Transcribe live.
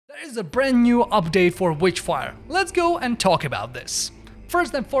is a brand new update for Witchfire. Let's go and talk about this.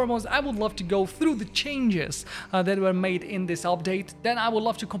 First and foremost, I would love to go through the changes that were made in this update. Then I would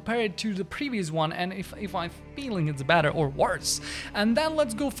love to compare it to the previous one and if I'm feeling it's better or worse. And then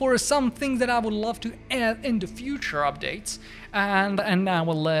let's go for some things that I would love to add in the future updates. And I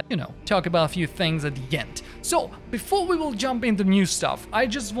will, talk about a few things at the end. So, before we will jump into new stuff, I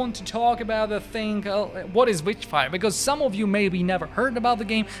just want to talk about the thing, what is Witchfire? Because some of you maybe never heard about the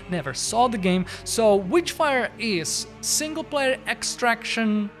game, never saw the game. So, Witchfire is single-player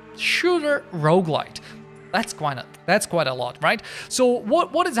extraction shooter roguelite. That's quite a lot, right? So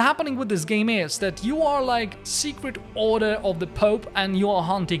what is happening with this game is that you are like secret order of the Pope and you are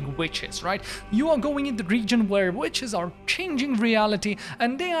hunting witches, right? You are going in the region where witches are changing reality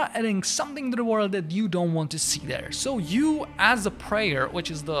and they are adding something to the world that you don't want to see there. So you, as a prayer,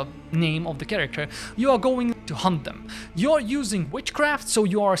 which is the name of the character, you are going to hunt them. You're using witchcraft, so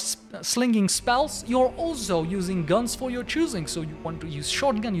you are slinging spells. You're also using guns for your choosing, so you want to use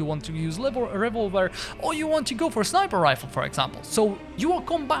shotgun, you want to use revolver, or you want to go for a sniper rifle, for example. So you are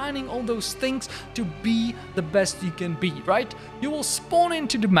combining all those things to be the best you can be, right? You will spawn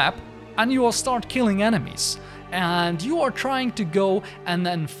into the map and you will start killing enemies. And you are trying to go and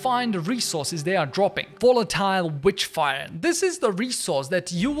then find the resources they are dropping. Volatile Witchfire. This is the resource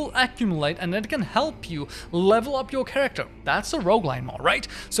that you will accumulate and that can help you level up your character. That's a roguelite mod, right?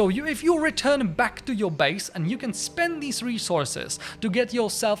 So if you return back to your base and you can spend these resources to get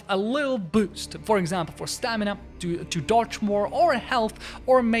yourself a little boost, for example, for stamina, to dodge more, or health,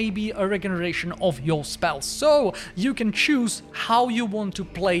 or maybe a regeneration of your spells. So you can choose how you want to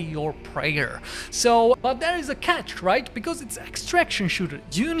play your prayer. So, but there is a catch, right? Because it's extraction shooter.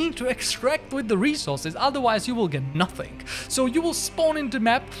 You need to extract with the resources, otherwise you will get nothing. So you will spawn into the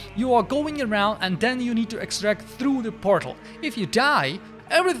map, you are going around, and then you need to extract through the portal. If you die,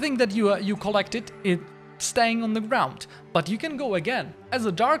 everything that you collected, it's staying on the ground. But you can go again. As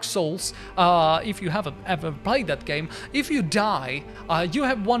a Dark Souls, if you have ever played that game, if you die, you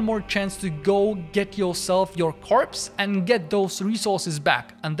have one more chance to go get yourself your corpse and get those resources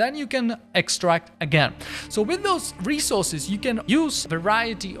back. And then you can extract again. So with those resources, you can use a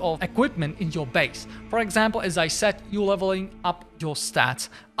variety of equipment in your base. For example, as I said, you're leveling up your stats.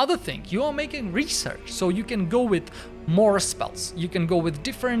 Other thing, you are making research. So you can go with more spells. You can go with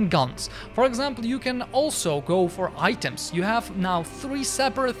different guns. For example, you can also go for items. You have now 3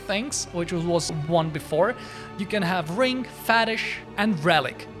 separate things, which was one before. You can have ring, fetish, and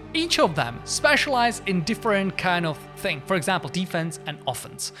relic. Each of them specialize in different kind of thing. For example, defense and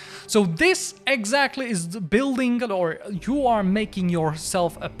offense. So this exactly is the building, or you are making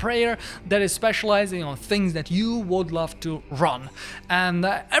yourself a prayer that is specializing on things that you would love to run. And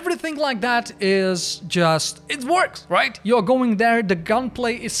everything like that is just, it works, right? You're going there, the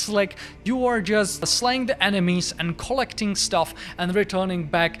gunplay is slick, you are just slaying the enemies and collecting stuff and returning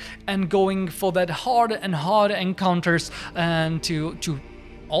back and going for that harder and harder encounters and to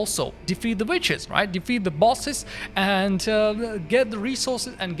also defeat the witches, right? Defeat the bosses and get the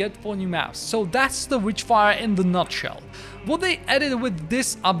resources and get 4 new maps. So that's the Witchfire in the nutshell. What they added with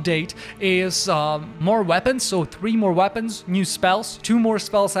this update is more weapons, so 3 more weapons, new spells, 2 more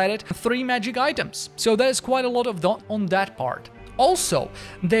spells added, 3 magic items. So there's quite a lot of on that part. Also,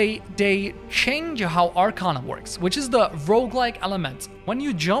 they change how Arcana works, which is the roguelike element. When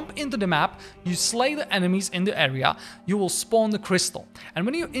you jump into the map, you slay the enemies in the area, you will spawn the crystal. And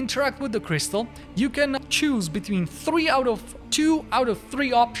when you interact with the crystal, you can choose between 2 out of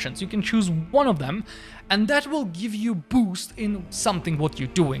 3 options. You can choose one of them, and that will give you boost in something what you're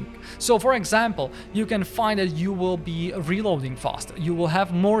doing. So for example, you can find that you will be reloading faster, you will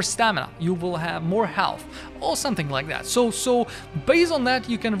have more stamina, you will have more health, or something like that. So based on that,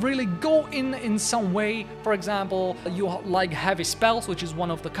 you can really go in some way. For example, you like heavy spells, which is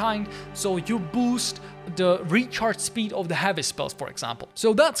one of the kind, so you boost the recharge speed of the heavy spells, for example.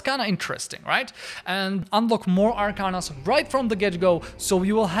 So that's kind of interesting, right? And unlock more arcanas right from the get-go, so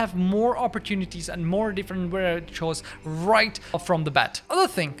you will have more opportunities and more different choices right from the bat. Other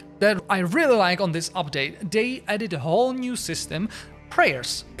thing that I really like on this update, they added a whole new system.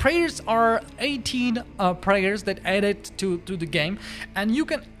 Prayers. Prayers are 18 prayers that added to the game, and you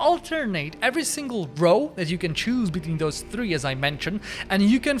can alternate every single row that you can choose between those 3, as I mentioned, and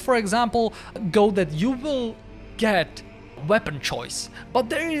you can, for example, go that you will get weapon choice, but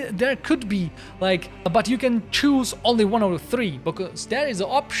there could be like, but you can choose only 1 out of 3, because there is an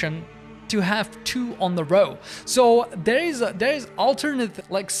option to have 2 on the row. So there is alternate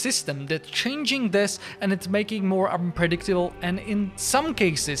like system that's changing this, and it's making more unpredictable. And in some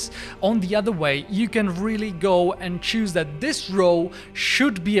cases, on the other way, you can really go and choose that this row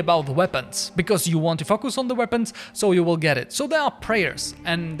should be about the weapons because you want to focus on the weapons, so you will get it. So there are prayers,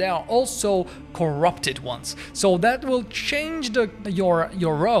 and there are also corrupted ones. So that will change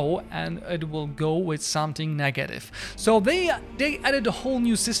your row, and it will go with something negative. So they added a whole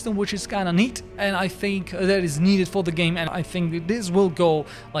new system, which is kind of neat, and I think that is needed for the game, and I think this will go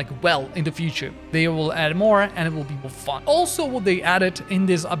like well in the future. They will add more, and it will be more fun. Also, what they added in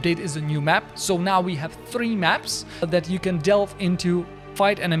this update is a new map. So now we have 3 maps that you can delve into,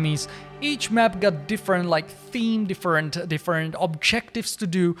 fight enemies. Each map got different like theme, different objectives to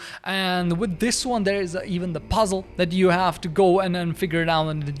do, and with this one there is even the puzzle that you have to go and then figure it out,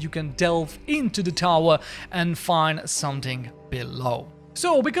 and that you can delve into the tower and find something below.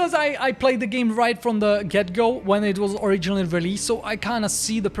 So because I played the game right from the get-go when it was originally released, so I kind of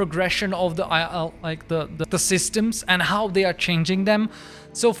see the progression of the like the systems and how they are changing them.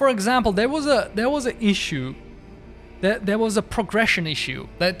 So for example, there was an issue. There was a progression issue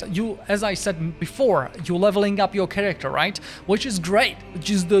that you, as I said before, you're leveling up your character, right? Which is great,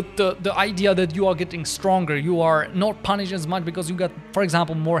 which is the idea that you are getting stronger, you are not punished as much because you got, for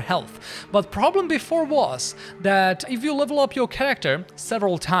example, more health. But problem before was that if you level up your character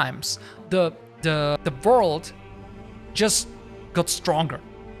several times, the world just got stronger.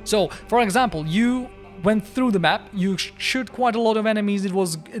 So, for example, you went through the map, you shoot quite a lot of enemies, it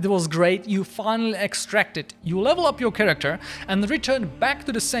was great, you finally extracted, you level up your character and return back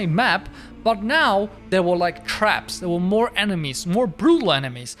to the same map, but now there were like traps, there were more enemies, more brutal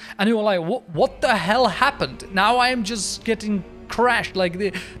enemies, and you were like, what the hell happened? Now I am just getting crashed. Like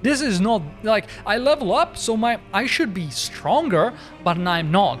this is not like I level up, so I should be stronger, but I'm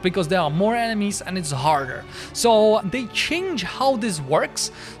not because there are more enemies and it's harder. So they change how this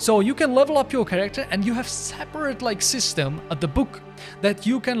works. So you can level up your character, and you have separate like system at the book that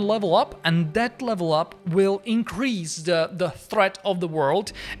you can level up, and that level up will increase the threat of the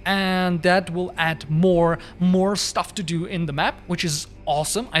world, and that will add more stuff to do in the map, which is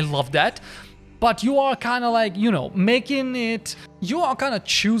awesome. I love that. But you are kind of like, you know, making it, you are kind of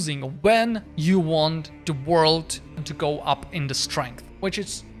choosing when you want the world to go up in the strength, which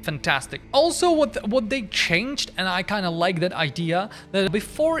is fantastic. Also, what they changed, and I kind of like that idea, that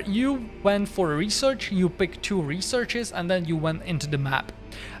before you went for research, you picked 2 researches and then you went into the map.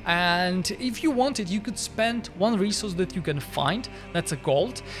 And if you wanted, you could spend 1 resource that you can find, that's a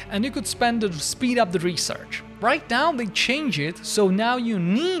gold, and you could spend it to speed up the research. Right now they change it, so now you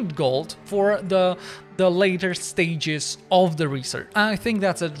need gold for the later stages of the research. I think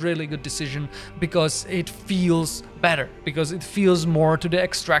that's a really good decision because it feels better, because it feels more to the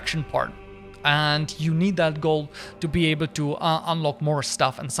extraction part. And you need that gold to be able to unlock more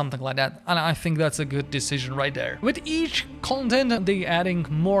stuff and something like that. And I think that's a good decision right there. With each content, they adding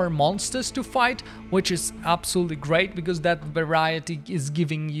more monsters to fight, which is absolutely great because that variety is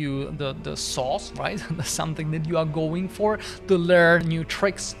giving you the sauce, right? Something that you are going for to learn new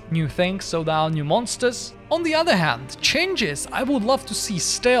tricks, new things. So there are new monsters. On the other hand, changes I would love to see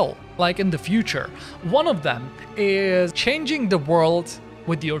still, like in the future. One of them is changing the world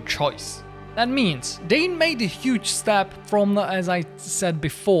with your choice. That means they made a huge step from, as I said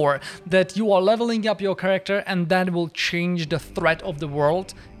before, that you are leveling up your character and that will change the threat of the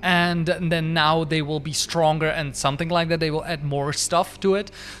world, and then now they will be stronger and something like that. They will add more stuff to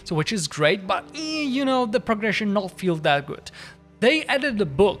it, so which is great, but you know, the progression not feel that good. They added a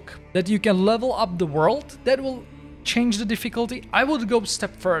book that you can level up the world that will change the difficulty. I would go a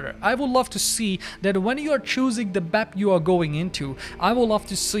step further. I would love to see that when you are choosing the map you are going into, I would love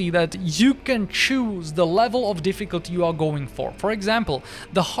to see that you can choose the level of difficulty you are going for. For example,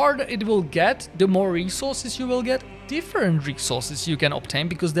 the harder it will get, the more resources you will get, different resources you can obtain,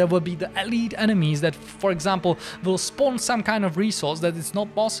 because there will be the elite enemies that, for example, will spawn some kind of resource that is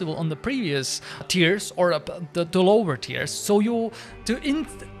not possible on the previous tiers or the lower tiers. So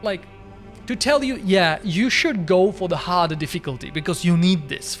to tell you, yeah, you should go for the harder difficulty because you need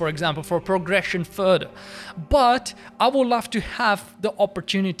this, for example, for progression further. But I would love to have the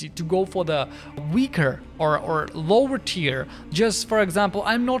opportunity to go for the weaker or lower tier. Just for example,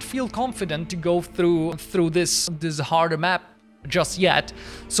 I'm not feel confident to go through this harder map just yet.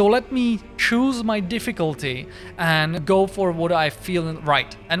 So let me choose my difficulty and go for what I feel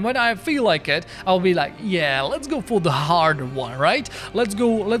right. And when I feel like it, I'll be like, yeah, let's go for the harder one, right? Let's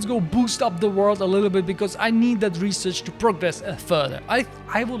go boost up the world a little bit, because I need that research to progress further.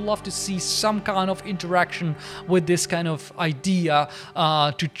 I would love to see some kind of interaction with this kind of idea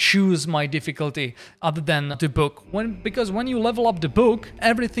to choose my difficulty other than the book. Because when you level up the book,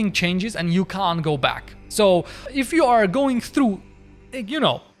 everything changes and you can't go back. So if you are going through, you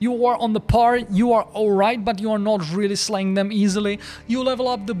know, you are on the par, you are alright, but you are not really slaying them easily, you level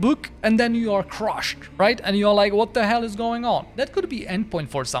up the book and then you are crushed, right? And you're like, what the hell is going on? That could be endpoint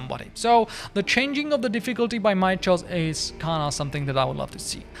for somebody. So the changing of the difficulty by my choice is kind of something that I would love to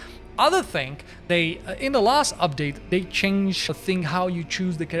see. Other thing, they in the last update they changed the thing how you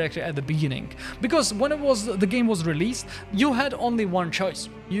choose the character at the beginning, because when the game was released, you had only one choice.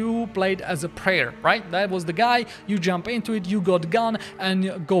 You played as a prayer, right? That was the guy. You jump into it, you got gun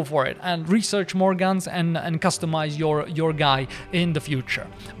and go for it and research more guns and customize your guy in the future.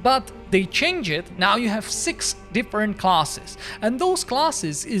 But they change it. Now you have 6 different classes, and those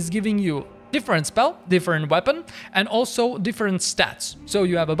classes is giving you different spell, different weapon, and also different stats. So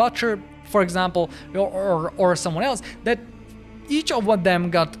you have a butcher, for example, or someone else, that each of them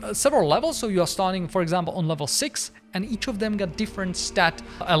got several levels. So you are starting, for example, on level 6, and each of them got different stat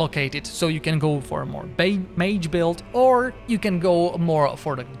allocated. So you can go for a more mage build, or you can go more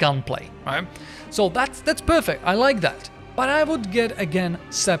for the gunplay, right? So that's perfect. I like that. But I would get again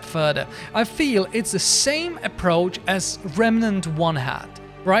a step further. I feel it's the same approach as Remnant 1 had.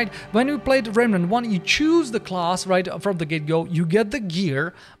 Right? When you played Remnant 1, you choose the class right from the get-go, you get the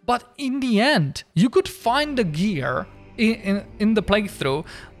gear, but in the end, you could find the gear in the playthrough,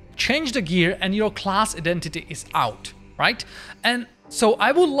 change the gear, and your class identity is out, right? And so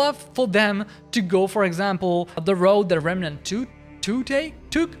I would love for them to go, for example, the road that Remnant 2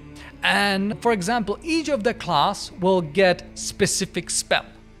 took, and for example, each of the class will get specific spell.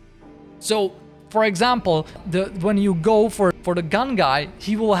 So for example, when you go for the gun guy,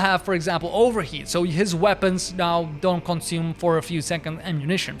 he will have, for example, overheat. So his weapons now don't consume for a few seconds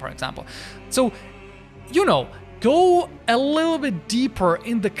ammunition, for example. So, you know, go a little bit deeper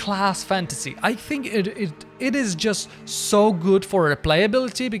in the class fantasy. I think it is just so good for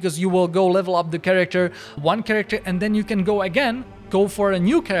replayability, because you will go level up the character, one character, and then you can go for a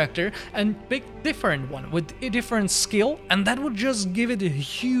new character and pick different one with a different skill, and that would just give it a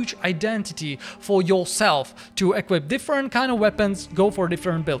huge identity for yourself to equip different kind of weapons, go for a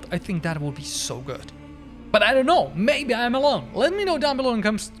different build. I think that would be so good. But I don't know, maybe I'm alone. Let me know down below in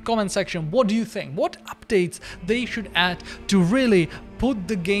the comment section, what do you think? What updates they should add to really put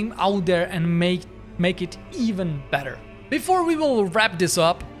the game out there and make it even better? Before we will wrap this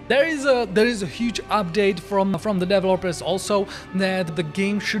up, there is a huge update from the developers also, that the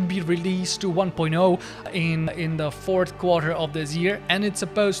game should be released to 1.0 in the 4th quarter of this year, and it's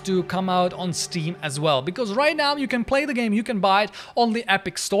supposed to come out on Steam as well. Because right now you can play the game, you can buy it on the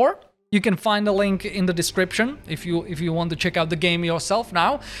Epic Store. You can find the link in the description if you want to check out the game yourself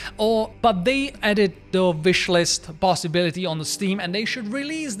now. But they added the wishlist possibility on the Steam, and they should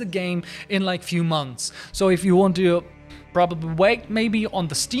release the game in like few months. So if you want to probably wait maybe on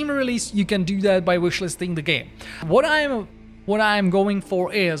the Steam release, you can do that by wishlisting the game. What I am going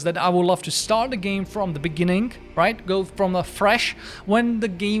for is that I would love to start the game from the beginning, right? Go from a fresh when the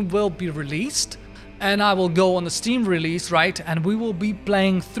game will be released, and I will go on the Steam release, right? And we will be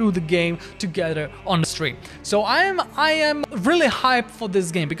playing through the game together on the stream. So I am really hyped for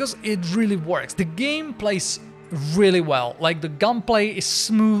this game because it really works. The game plays really well. Like, the gunplay is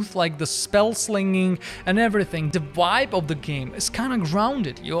smooth, like the spell slinging and everything. The vibe of the game is kind of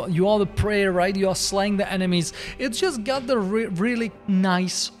grounded. You are the prayer, right? You are slaying the enemies. It's just got the really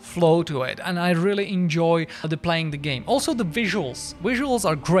nice flow to it, and I really enjoy playing the game. Also the visuals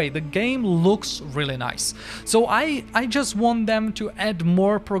are great. The game looks really nice. So I just want them to add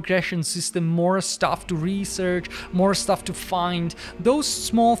more progression system, more stuff to research, more stuff to find, those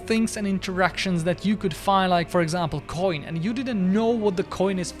small things and interactions that you could find, like for example coin, and you didn't know what the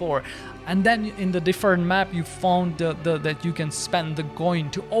coin is for, and then in the different map you found that you can spend the coin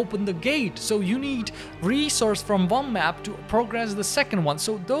to open the gate, so you need resource from one map to progress the second one.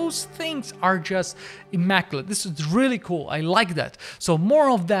 So those things are just immaculate. This is really cool. I like that. So more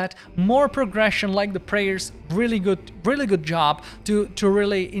of that, more progression like the prayers. Really good job to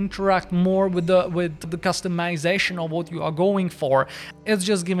really interact more with the customization of what you are going for. It's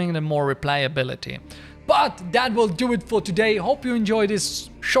just giving them more replayability. But that will do it for today. Hope you enjoyed this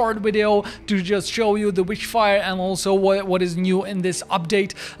short video to just show you the Witchfire and also what is new in this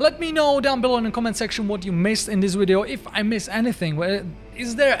update. Let me know down below in the comment section what you missed in this video. If I missed anything,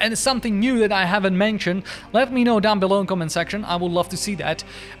 is there something new that I haven't mentioned? Let me know down below in the comment section. I would love to see that.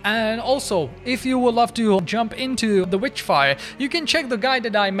 And also, if you would love to jump into the Witchfire, you can check the guide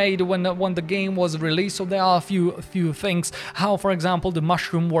that I made when the game was released. So there are a few things, how for example the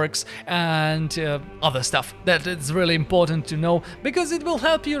mushroom works and other stuff that is really important to know, because it will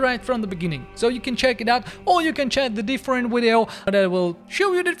help you right from the beginning. So you can check it out, or you can check the different video that will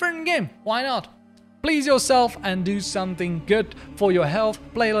show you a different game. Why not? Please yourself and do something good for your health,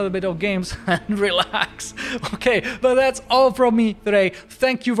 play a little bit of games and relax. Okay, but that's all from me today.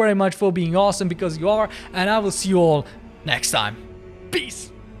 Thank you very much for being awesome, because you are, and I will see you all next time.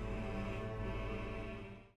 Peace!